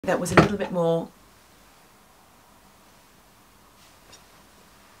that was a little bit more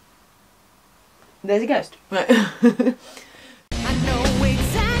there's a ghost. Right. I know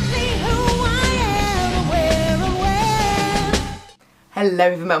exactly who I am, where.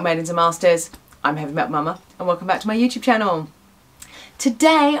 Hello Heavy Metal Maidens and Masters, I'm Heavy Metal Mama and welcome back to my YouTube channel.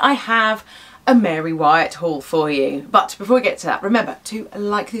 Today I have a Mary Wyatt haul for you, but before we get to that, remember to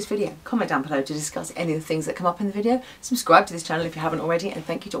like this video, comment down below to discuss any of the things that come up in the video, subscribe to this channel if you haven't already, and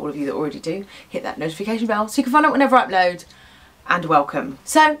thank you to all of you that already do. Hit that notification bell so you can find out whenever I upload, and welcome.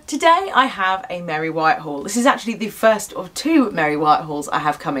 So today I have a Mary Wyatt haul. This is actually the first of two Mary Wyatt hauls I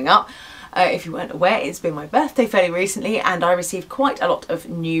have coming up. If you weren't aware, it's been my birthday fairly recently and I received quite a lot of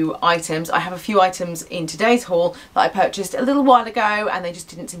new items. I have a few items in today's haul that I purchased a little while ago and they just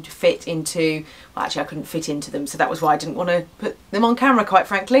didn't seem to fit into, well actually I couldn't fit into them, so that was why I didn't want to put them on camera, quite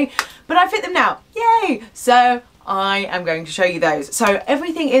frankly. But I fit them now, yay! So I am going to show you those. So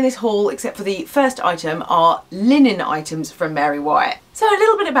everything in this haul except for the first item are linen items from Mary Wyatt. So a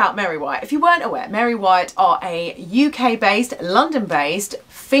little bit about Mary Wyatt. If you weren't aware, Mary Wyatt are a UK based, London based,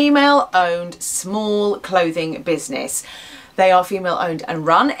 female owned small clothing business. They are female owned and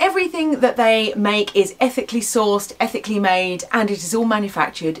run. Everything that they make is ethically sourced, ethically made, and it is all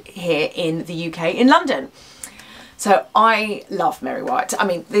manufactured here in the UK in London. So I love Mary Wyatt. I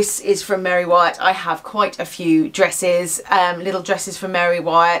mean, this is from Mary Wyatt. I have quite a few dresses, little dresses from Mary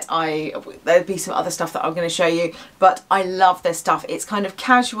Wyatt. There'll be some other stuff that I'm going to show you, but I love their stuff. It's kind of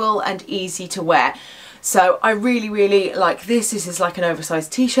casual and easy to wear. So I really, really like this. This is like an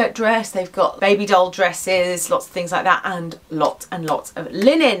oversized t-shirt dress. They've got baby doll dresses, lots of things like that, and lots of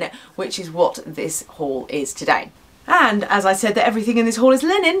linen, which is what this haul is today. And as I said that everything in this haul is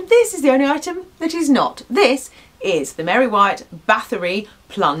linen, this is the only item that is not. This is the Mary Wyatt Bathory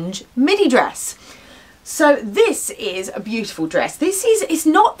Plunge midi dress. So this is a beautiful dress. It's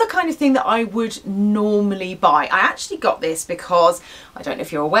not the kind of thing that I would normally buy. I actually got this because, I don't know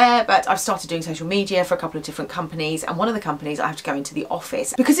if you're aware, but I've started doing social media for a couple of different companies, and one of the companies I have to go into the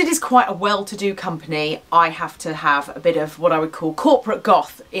office. Because it is quite a well-to-do company, I have to have a bit of what I would call corporate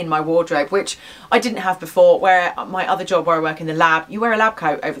goth in my wardrobe, which I didn't have before. Where my other job where I work in the lab, you wear a lab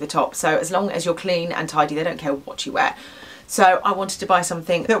coat over the top, so as long as you're clean and tidy, they don't care what you wear. So I wanted to buy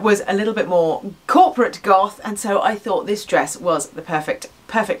something that was a little bit more corporate goth, and so I thought this dress was the perfect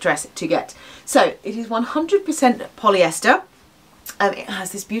dress to get. So it is 100% polyester. It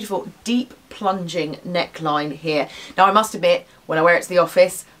has this beautiful deep plunging neckline here. Now I must admit, when I wear it to the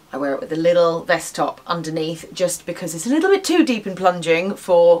office, I wear it with a little vest top underneath, just because it's a little bit too deep and plunging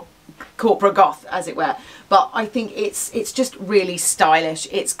for corporate goth, as it were. But I think it's just really stylish.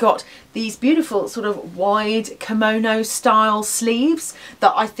 It's got these beautiful sort of wide kimono style sleeves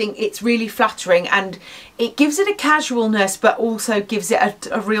that I think it's really flattering, and it gives it a casualness but also gives it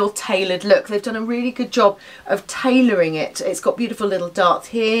a real tailored look. They've done a really good job of tailoring it. It's got beautiful little darts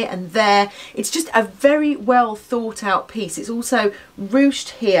here and there. It's just a very well thought out piece. It's also ruched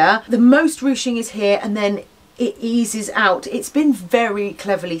here. The most ruching is here, and then it eases out. It's been very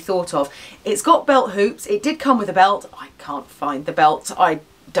cleverly thought of. It's got belt hoops. It did come with a belt. I can't find the belt. I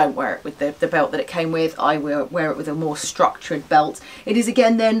don't wear it with the belt that it came with. I wear it with a more structured belt. It is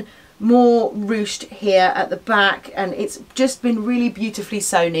again then more ruched here at the back, and it's just been really beautifully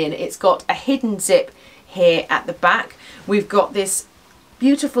sewn in. It's got a hidden zip here at the back. We've got this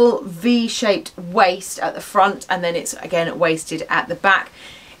beautiful V-shaped waist at the front, and then it's again waisted at the back.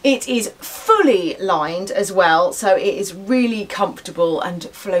 It is fully lined as well, so it is really comfortable and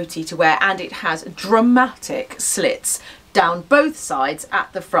floaty to wear, and it has dramatic slits down both sides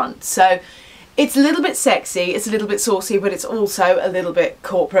at the front. So it's a little bit sexy, it's a little bit saucy, but it's also a little bit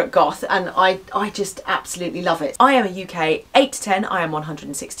corporate goth, and I just absolutely love it. I am a UK 8 to 10, I am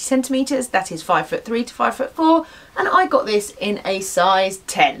 160 centimetres, that is 5'3" to 5'4", and I got this in a size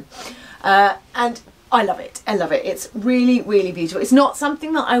 10. And I love it. I love it. It's really, really beautiful. It's not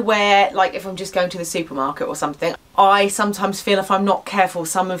something that I wear like if I'm just going to the supermarket or something. I sometimes feel if I'm not careful,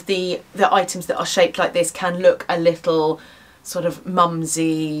 some of the items that are shaped like this can look a little sort of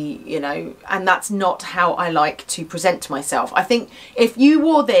mumsy, you know, and that's not how I like to present myself. I think if you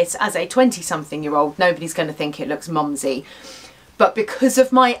wore this as a 20-something-year-old, nobody's going to think it looks mumsy. But because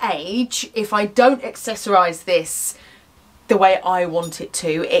of my age, if I don't accessorise this the way I want it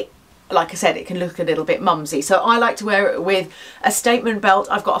to, like I said, it can look a little bit mumsy. So I like to wear it with a statement belt.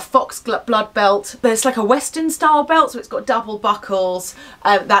 I've got a foxblood belt, but it's like a Western style belt, so it's got double buckles.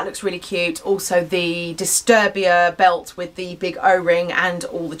 That looks really cute. Also the Disturbia belt with the big O-ring and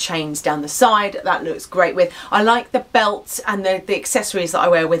all the chains down the side. That looks great with. I like the belt and the accessories that I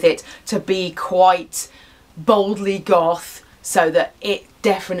wear with it to be quite boldly goth, so that it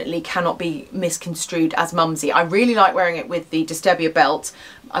definitely cannot be misconstrued as mumsy. I really like wearing it with the Disturbia belt.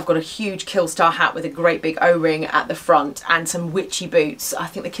 I've got a huge Killstar hat with a great big O-ring at the front and some witchy boots. I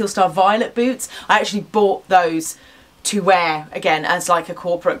think the Killstar Violet boots, I actually bought those to wear again as like a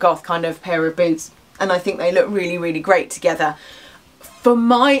corporate goth kind of pair of boots, and I think they look really, really great together. For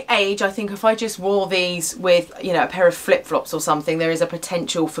my age, I think if I just wore these with, you know, a pair of flip-flops or something, there is a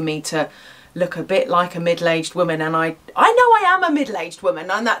potential for me to look a bit like a middle-aged woman, and I know I am a middle-aged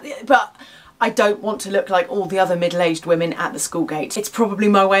woman, and that, but I don't want to look like all the other middle-aged women at the school gate. It's probably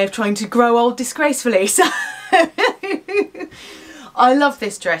my way of trying to grow old disgracefully. So I love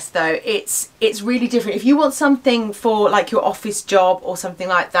this dress though. It's really different. If you want something for like your office job or something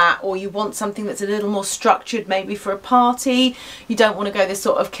like that, or you want something that's a little more structured, maybe for a party, you don't want to go this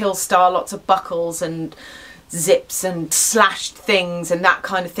sort of Killstar, lots of buckles and zips and slashed things and that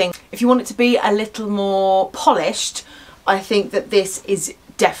kind of thing. If you want it to be a little more polished, I think that this is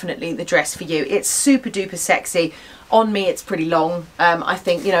definitely the dress for you. It's super duper sexy. On me it's pretty long. I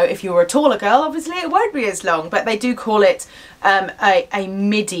think, you know, if you were a taller girl, obviously it won't be as long, but they do call it a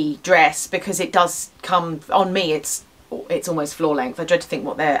midi dress because it does come, on me it's almost floor length. I dread to think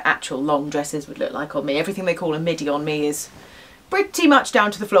what their actual long dresses would look like on me. Everything they call a midi on me is pretty much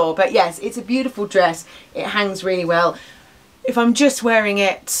down to the floor, but yes, it's a beautiful dress. It hangs really well. If I'm just wearing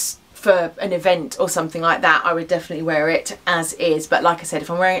it for an event or something like that, I would definitely wear it as is, but like I said,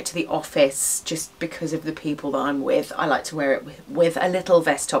 if I'm wearing it to the office, just because of the people that I'm with, I like to wear it with a little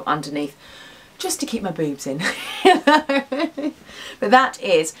vest top underneath, just to keep my boobs in. But that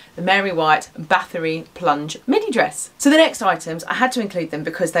is the Mary Wyatt Bathory Plunge midi dress. So the next items, I had to include them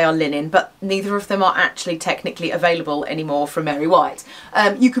because they are linen, but neither of them are actually technically available anymore from Mary Wyatt.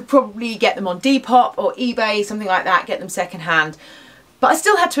 You could probably get them on Depop or eBay, something like that, get them secondhand. But I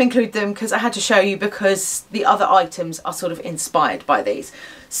still had to include them because I had to show you, because the other items are sort of inspired by these.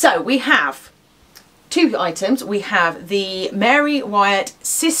 So we have two items. We have the Mary Wyatt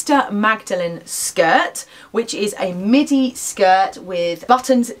Sister Magdalen skirt, which is a midi skirt with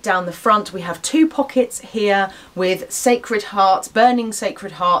buttons down the front. We have two pockets here with sacred hearts, burning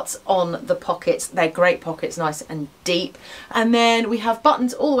sacred hearts on the pockets. They're great pockets, nice and deep. And then we have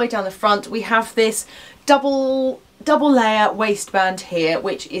buttons all the way down the front. We have this double layer waistband here,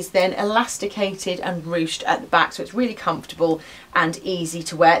 which is then elasticated and ruched at the back, so it's really comfortable and easy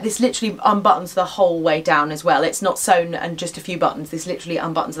to wear. This literally unbuttons the whole way down as well. It's not sewn and just a few buttons. This literally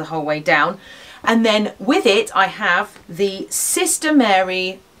unbuttons the whole way down. And then with it I have the Sister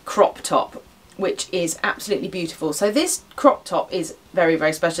Mary crop top, which is absolutely beautiful. So this crop top is very,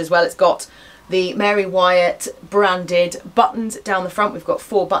 very special as well. It's got the Mary Wyatt branded buttons down the front. We've got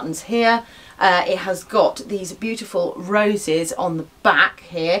 4 buttons here. It has got these beautiful roses on the back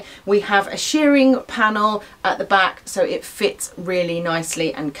here. We have a shearing panel at the back, so it fits really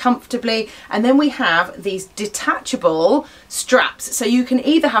nicely and comfortably. And then we have these detachable straps, so you can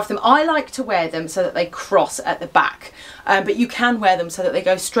either have them, I like to wear them so that they cross at the back, but you can wear them so that they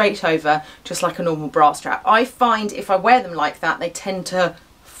go straight over, just like a normal bra strap. I find if I wear them like that, they tend to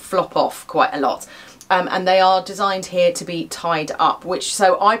flop off quite a lot. And they are designed here to be tied up,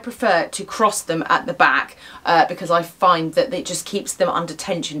 so I prefer to cross them at the back because I find that it just keeps them under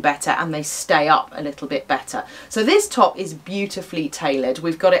tension better and they stay up a little bit better. So this top is beautifully tailored.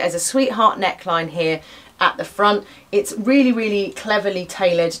 We've got it as a sweetheart neckline here at the front. It's really, really cleverly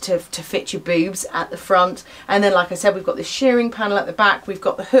tailored to fit your boobs at the front. And then, like I said, we've got this shearing panel at the back. We've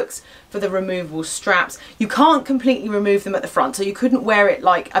got the hooks for the removable straps. You can't completely remove them at the front, so you couldn't wear it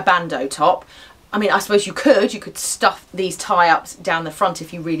like a bandeau top. I mean, I suppose you could stuff these tie-ups down the front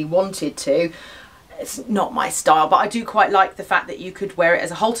if you really wanted to. It's not my style, but I do quite like the fact that you could wear it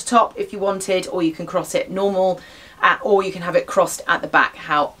as a halter top if you wanted, or you can cross it normal, or you can have it crossed at the back,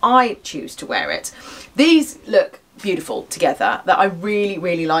 how I choose to wear it. These look beautiful together, that I really,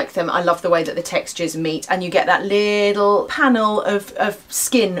 really like them. I love the way that the textures meet, and you get that little panel of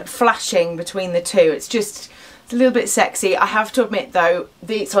skin flashing between the two. It's just, a little bit sexy. I have to admit though,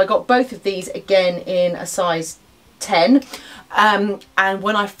 so I got both of these again in a size 10, and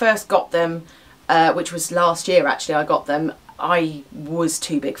when I first got them, which was last year actually, I got them, I was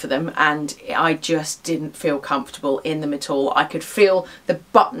too big for them and I just didn't feel comfortable in them at all. I could feel the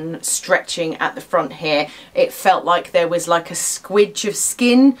button stretching at the front here. It felt like there was like a squidge of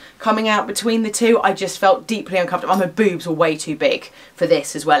skin coming out between the two. I just felt deeply uncomfortable. My boobs were way too big for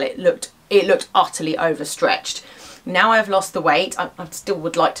this as well. It looked utterly overstretched. Now I've lost the weight. I still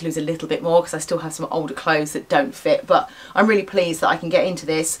would like to lose a little bit more because I still have some older clothes that don't fit, but I'm really pleased that I can get into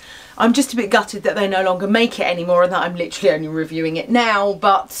this. I'm just a bit gutted that they no longer make it anymore and that I'm literally only reviewing it now,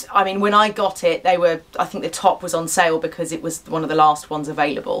 but I mean, when I got it, they were, I think the top was on sale because it was one of the last ones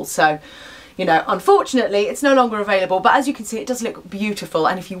available. So, you know, unfortunately it's no longer available, but as you can see, it does look beautiful.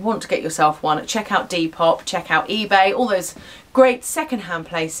 And if you want to get yourself one, check out Depop, check out eBay, all those great secondhand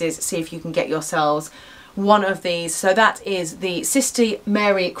places. See if you can get yourselves one of these. So that is the Sister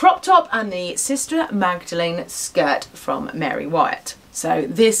Mary crop top and the Sister Magdalene skirt from Mary Wyatt. So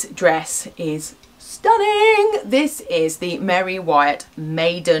this dress is stunning. This is the Mary Wyatt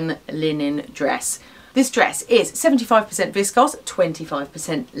Maiden linen dress. This dress is 75% viscose,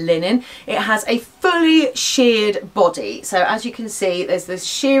 25% linen. It has a fully sheared body. So as you can see, there's this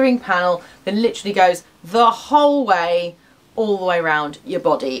shearing panel that literally goes the whole way, all the way around your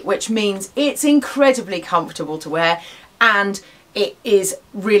body, which means it's incredibly comfortable to wear, and it is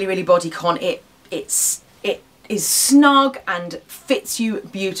really, really bodycon. It is snug and fits you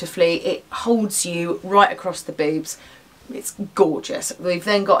beautifully. It holds you right across the boobs. It's gorgeous. We've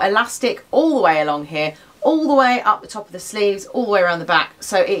then got elastic all the way along here, all the way up the top of the sleeves, all the way around the back.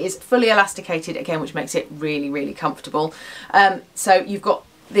 So it is fully elasticated again, which makes it really, really comfortable. So you've got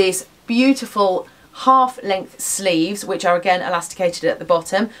these beautiful half-length sleeves, which are again elasticated at the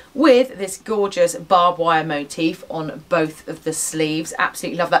bottom, with this gorgeous barbed wire motif on both of the sleeves.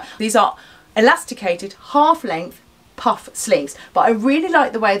 Absolutely love that. These are elasticated half-length puff sleeves, but I really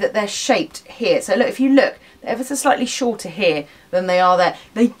like the way that they're shaped here. So look, if you look, they're ever so slightly shorter here than they are there.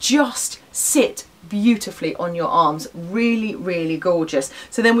 They just sit beautifully on your arms. Really, really gorgeous.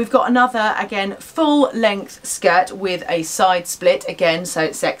 So then we've got another, again, full length skirt with a side split again,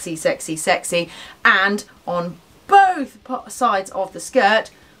 so sexy, sexy, sexy. And on both sides of the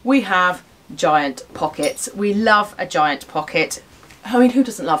skirt we have giant pockets. We love a giant pocket. I mean, who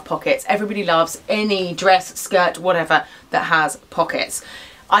doesn't love pockets? Everybody loves any dress, skirt, whatever that has pockets.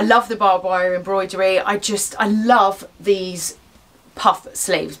 I love the barbed wire embroidery. I love these puff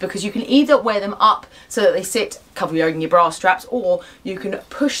sleeves because you can either wear them up so that they sit covering your bra straps, or you can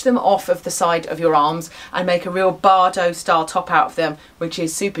push them off of the side of your arms and make a real bardo style top out of them, which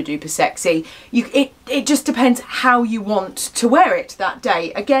is super duper sexy. It just depends how you want to wear it that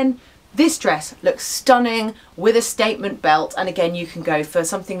day. Again, this dress looks stunning with a statement belt, and again you can go for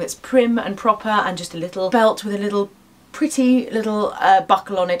something that's prim and proper and just a little belt with a little pretty little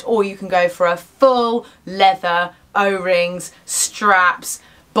buckle on it, or you can go for a full leather, O-rings, straps,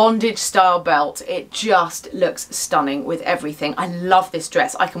 bondage style belt. It just looks stunning with everything. I love this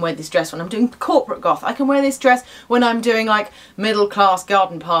dress. I can wear this dress when I'm doing corporate goth. I can wear this dress when I'm doing like middle class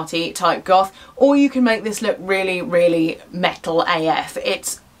garden party type goth, or you can make this look really, really metal AF.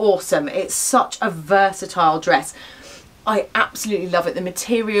 It's awesome. It's such a versatile dress. I absolutely love it. The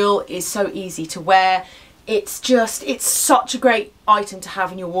material is so easy to wear. It's such a great item to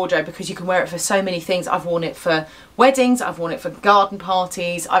have in your wardrobe because you can wear it for so many things. I've worn it for weddings, I've worn it for garden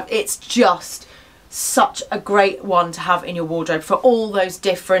parties. It's just such a great one to have in your wardrobe for all those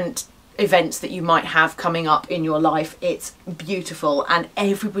different events that you might have coming up in your life. It's beautiful and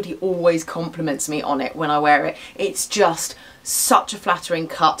everybody always compliments me on it when I wear it. It's just such a flattering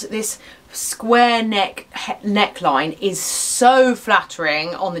cut. This square neckline is so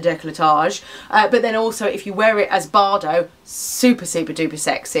flattering on the décolletage, but then also if you wear it as bardo, super duper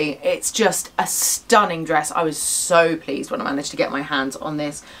sexy. It's just a stunning dress. I was so pleased when I managed to get my hands on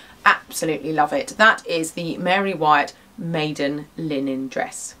this. Absolutely love it. That is the Mary Wyatt Maiden linen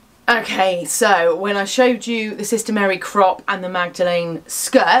dress. Okay, so when I showed you the Sister Mary crop and the Magdalene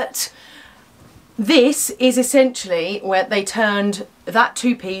skirt, this is essentially where they turned that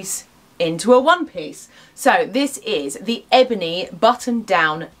two-piece into a one-piece. So this is the Ebony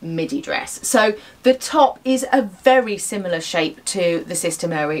button-down midi dress. So the top is a very similar shape to the Sister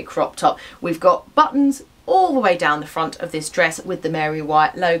Mary crop top. We've got buttons all the way down the front of this dress with the Mary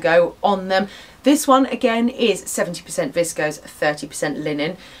Wyatt logo on them. This one again is 70% viscose, 30%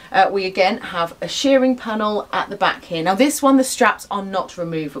 linen. We again have a shearing panel at the back here. Now this one, the straps are not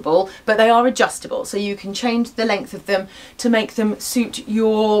removable, but they are adjustable, so you can change the length of them to make them suit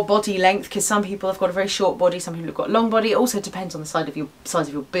your body length, because some people have got a very short body, some people have got a long body. It also depends on the size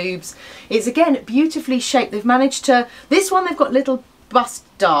of your boobs. It's again beautifully shaped. They've managed to, this one they've got little bust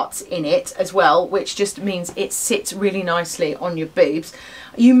darts in it as well, which just means it sits really nicely on your boobs.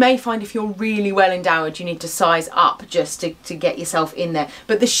 You may find if you're really well endowed you need to size up just to get yourself in there,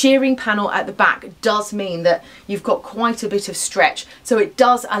 but the shearing panel at the back does mean that you've got quite a bit of stretch, so it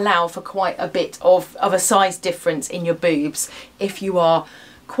does allow for quite a bit of a size difference in your boobs if you are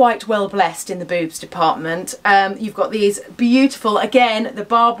quite well blessed in the boobs department. You've got these beautiful, again, the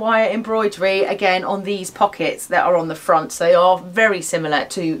barbed wire embroidery, again, on these pockets that are on the front. So they are very similar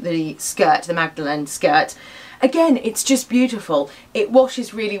to the skirt, the Magdalene skirt. Again, it's just beautiful. It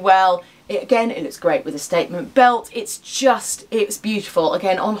washes really well. Again, it looks great with a statement belt. It's beautiful.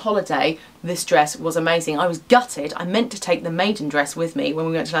 Again, on holiday, this dress was amazing. I was gutted. I meant to take the Maiden dress with me when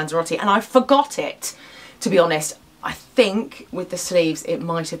we went to Lanzarote, and I forgot it, to be honest. I think with the sleeves, it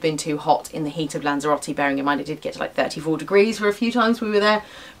might have been too hot in the heat of Lanzarote, bearing in mind it did get to like 34 degrees for a few times we were there.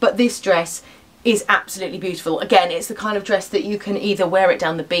 But this dress is absolutely beautiful. Again, it's the kind of dress that you can either wear it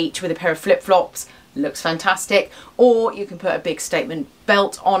down the beach with a pair of flip-flops, looks fantastic, or you can put a big statement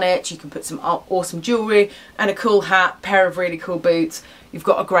belt on it. You can put some awesome jewellery and a cool hat, pair of really cool boots. You've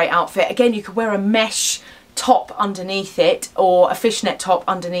got a great outfit. Again, you could wear a mesh top underneath it or a fishnet top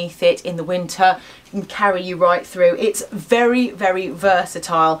underneath it in the winter. It can carry you right through. It's very, very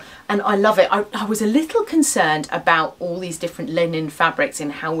versatile and I love it. I was a little concerned about all these different linen fabrics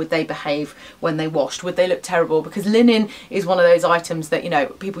and how would they behave when they washed. Would they look terrible? Because linen is one of those items that, you know,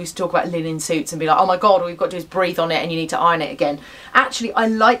 people used to talk about linen suits and be like, oh my god, all you've got to do is breathe on it and you need to iron it again. Actually, I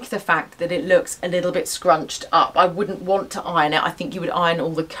like the fact that it looks a little bit scrunched up. I wouldn't want to iron it. I think you would iron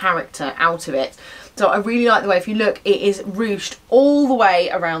all the character out of it. So I really like the way, if you look, it is ruched all the way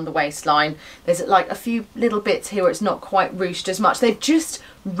around the waistline. There's like a few little bits here where it's not quite ruched as much. They've just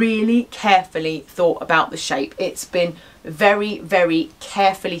really carefully thought about the shape. It's been very, very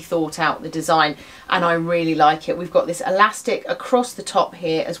carefully thought out, the design, and I really like it. We've got this elastic across the top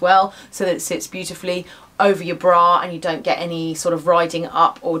here as well, so that it sits beautifully over your bra and you don't get any sort of riding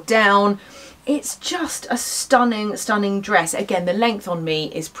up or down. It's just a stunning, stunning dress. Again, the length on me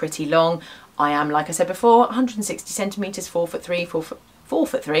is pretty long. I am, like I said before, 160 centimetres, 4'3",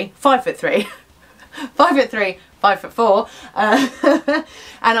 5'3", 5'3", 5'4",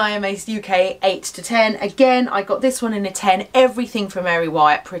 and I am a UK 8 to 10. Again, I got this one in a 10. Everything from Mary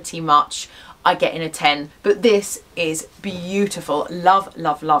Wyatt, pretty much, I get in a 10. But this is beautiful. Love,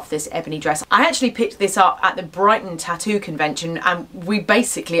 love, love this ebony dress. I actually picked this up at the Brighton tattoo convention, and we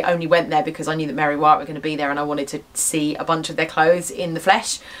basically only went there because I knew that Mary Wyatt were going to be there and I wanted to see a bunch of their clothes in the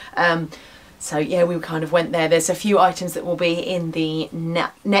flesh. So yeah, we kind of went there. There's a few items that will be in the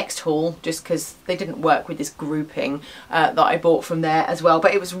next haul, just because they didn't work with this grouping that I bought from there as well.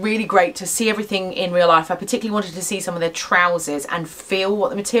 But it was really great to see everything in real life. I particularly wanted to see some of their trousers and feel what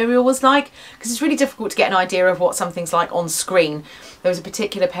the material was like, because it's really difficult to get an idea of what something's like on screen. There was a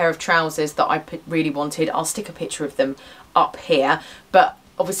particular pair of trousers that I really wanted. I'll stick a picture of them up here, but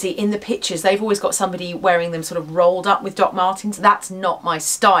obviously in the pictures they've always got somebody wearing them sort of rolled up with Doc Martens. That's not my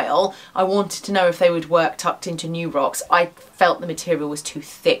style. I wanted to know if they would work tucked into New Rocks. I felt the material was too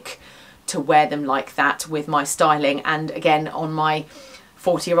thick to wear them like that with my styling, and again, on my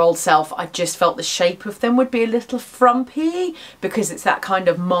 40-year-old self, I just felt the shape of them would be a little frumpy because it's that kind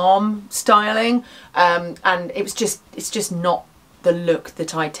of mom styling, and it's just not the look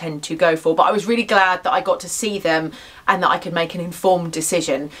that I tend to go for. But I was really glad that I got to see them and that I could make an informed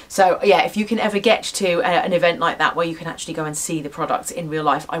decision. So yeah, if you can ever get to an event like that where you can actually go and see the products in real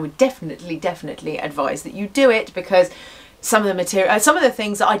life, I would definitely advise that you do it, because some of the material, some of the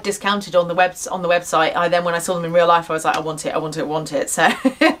things that I discounted on the website, then when I saw them in real life, I was like, I want it, I want it, I want it. So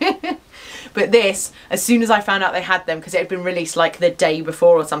but this, as soon as I found out they had them, because it had been released like the day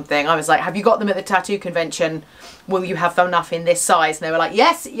before or something, I was like, have you got them at the tattoo convention? Will you have enough in this size? And they were like,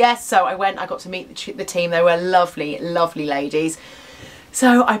 yes, yes. So I went, I got to meet the team. They were lovely, lovely ladies.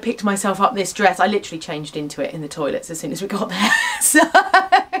 So I picked myself up this dress. I literally changed into it in the toilets as soon as we got there. So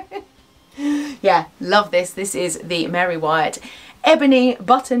yeah, love this. This is the Mary Wyatt ebony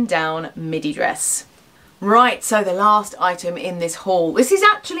button down midi dress. Right, so the last item in this haul. This is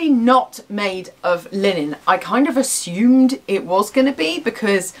actually not made of linen. I kind of assumed it was going to be,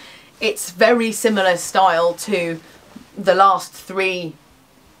 because it's very similar style to the last three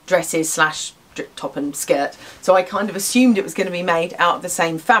dresses slash top and skirt. So I kind of assumed it was going to be made out of the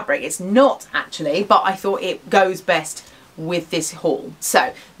same fabric. It's not actually, but I thought it goes best with this haul.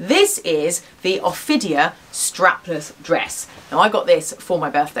 So this is the Ophidia strapless dress. Now I got this for my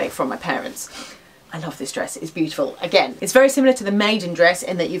birthday from my parents. I love this dress, it's beautiful. Again, it's very similar to the Maiden dress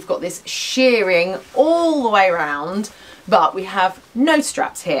in that you've got this shearing all the way around, but we have no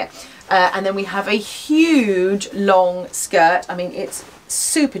straps here. And then we have a huge long skirt. I mean, it's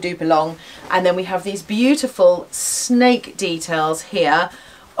super duper long. And then we have these beautiful snake details here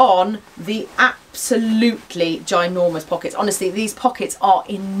on the absolutely ginormous pockets. Honestly, these pockets are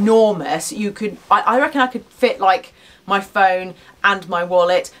enormous. You could, I reckon I could fit like my phone and my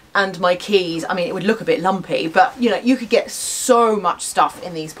wallet and my keys. I mean, it would look a bit lumpy, but you know, you could get so much stuff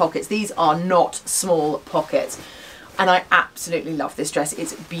in these pockets. These are not small pockets. And I absolutely love this dress.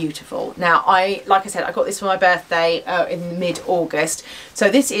 It's beautiful. Now, like I said, I got this for my birthday in mid-August.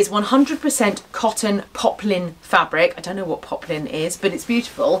 So this is 100% cotton poplin fabric. I don't know what poplin is, but it's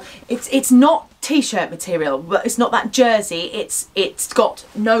beautiful. It's not t-shirt material, but it's not that jersey. It's got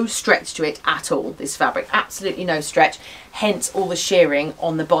no stretch to it at all, this fabric. Absolutely no stretch. Hence all the shearing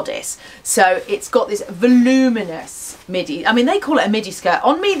on the bodice. So it's got this voluminous midi. I mean, they call it a midi skirt.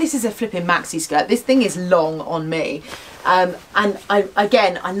 On me, this is a flipping maxi skirt. This thing is long on me. And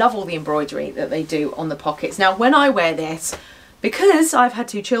I love all the embroidery that they do on the pockets. Now, when I wear this, because I've had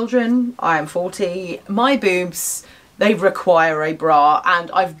 2 children, I am 40, my boobs, they require a bra, and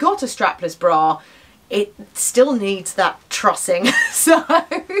I've got a strapless bra. It still needs that trussing. So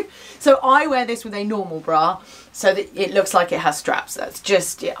I wear this with a normal bra so that it looks like it has straps. That's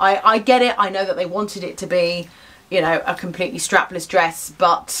just, I get it. I know that they wanted it to be, you know, a completely strapless dress,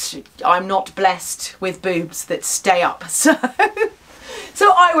 but I'm not blessed with boobs that stay up.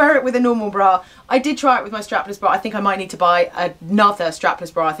 So I wear it with a normal bra. I did try it with my strapless bra. I think I might need to buy another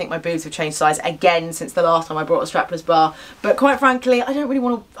strapless bra. I think my boobs have changed size again since the last time I brought a strapless bra. But quite frankly, I don't really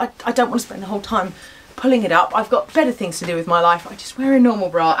want to, I don't want to spend the whole time pulling it up. I've got better things to do with my life. I just wear a normal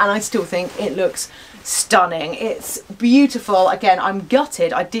bra and I still think it looks stunning. It's beautiful. Again, I'm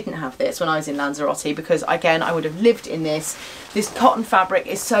gutted I didn't have this when I was in Lanzarote, because again, I would have lived in this. This cotton fabric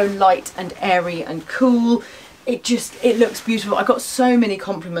is so light and airy and cool. It looks beautiful. I got so many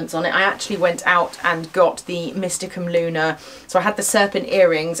compliments on it. I actually went out and got the Mysticum Luna. So I had the serpent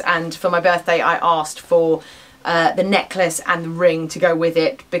earrings, and for my birthday I asked for the necklace and the ring to go with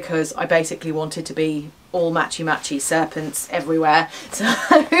it, because I basically wanted to be all matchy serpents everywhere.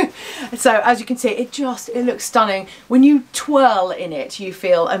 So as you can see, it looks stunning. When you twirl in it, you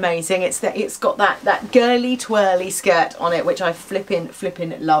feel amazing. It's got that girly twirly skirt on it, which I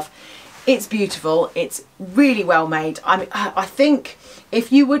flippin' love. It's beautiful. It's really well made. I think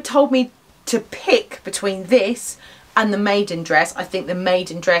if you would told me to pick between this and the Maiden dress, I think the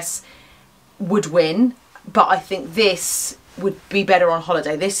Maiden dress would win, but I think this would be better on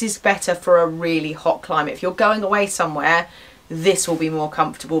holiday. This is better for a really hot climate. If you're going away somewhere, this will be more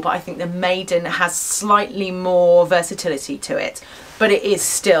comfortable, but I think the Maiden has slightly more versatility to it, but it is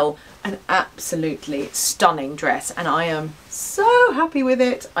still an absolutely stunning dress, and I am so happy with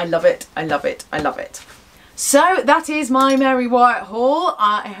it. I love it. I love it. I love it. So that is my Mary Wyatt haul.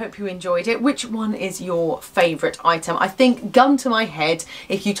 I hope you enjoyed it. Which one is your favourite item? I think, gun to my head,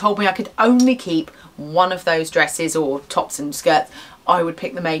 if you told me I could only keep one of those dresses or tops and skirts, I would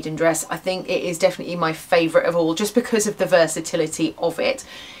pick the Maiden dress. I think it is definitely my favourite of all, just because of the versatility of it.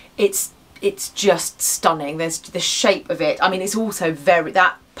 It's just stunning. There's the shape of it. I mean, it's also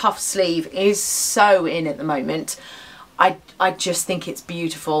that puff sleeve is so in at the moment. I just think it's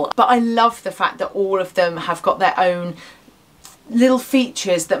beautiful. But I love the fact that all of them have got their own little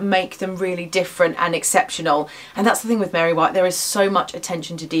features that make them really different and exceptional. And that's the thing with Mary Wyatt. There is so much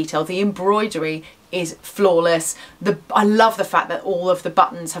attention to detail. The embroidery is flawless. I love the fact that all of the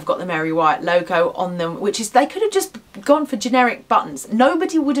buttons have got the Mary Wyatt logo on them, which is, they could have just gone for generic buttons.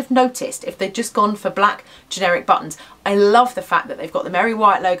 Nobody would have noticed if they'd just gone for black generic buttons. I love the fact that they've got the Mary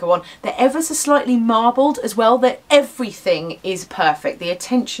Wyatt logo on. They're ever so slightly marbled as well. That everything is perfect. The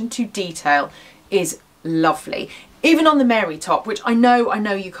attention to detail is lovely. Even on the Mary top, which I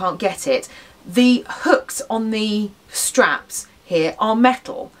know you can't get it, the hooks on the straps here are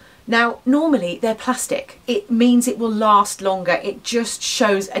metal. Now, normally they're plastic. It means it will last longer. It just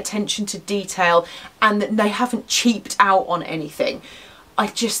shows attention to detail and that they haven't cheaped out on anything.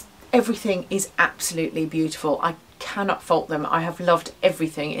 Everything is absolutely beautiful. I cannot fault them. I have loved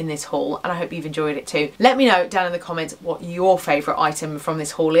everything in this haul, and I hope you've enjoyed it too. Let me know down in the comments what your favourite item from this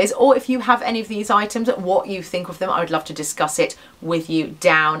haul is, or if you have any of these items, what you think of them. I would love to discuss it with you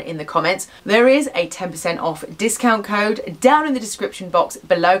down in the comments. There is a 10% off discount code down in the description box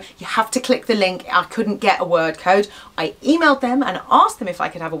below. You have to click the link. I couldn't get a word code. I emailed them and asked them if I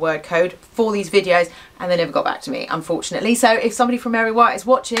could have a word code for these videos, and they never got back to me, unfortunately. So if somebody from Mary Wyatt is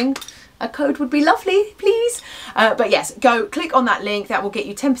watching, a code would be lovely, please. But yes, go click on that link. That will get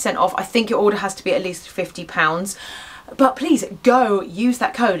you 10% off. I think your order has to be at least £50. But please go use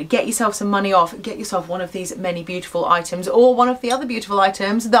that code, get yourself some money off, get yourself one of these many beautiful items, or one of the other beautiful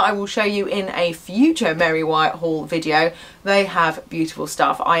items that I will show you in a future Mary Wyatt haul video. They have beautiful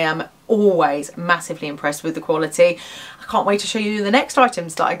stuff. I am always massively impressed with the quality. I can't wait to show you the next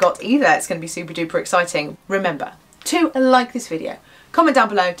items that I got either. It's going to be super duper exciting. Remember 2, like this video. Comment down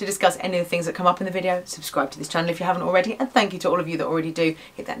below to discuss any of the things that come up in the video. Subscribe to this channel if you haven't already, and thank you to all of you that already do.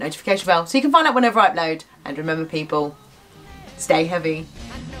 Hit that notification bell so you can find out whenever I upload. And remember people, stay heavy.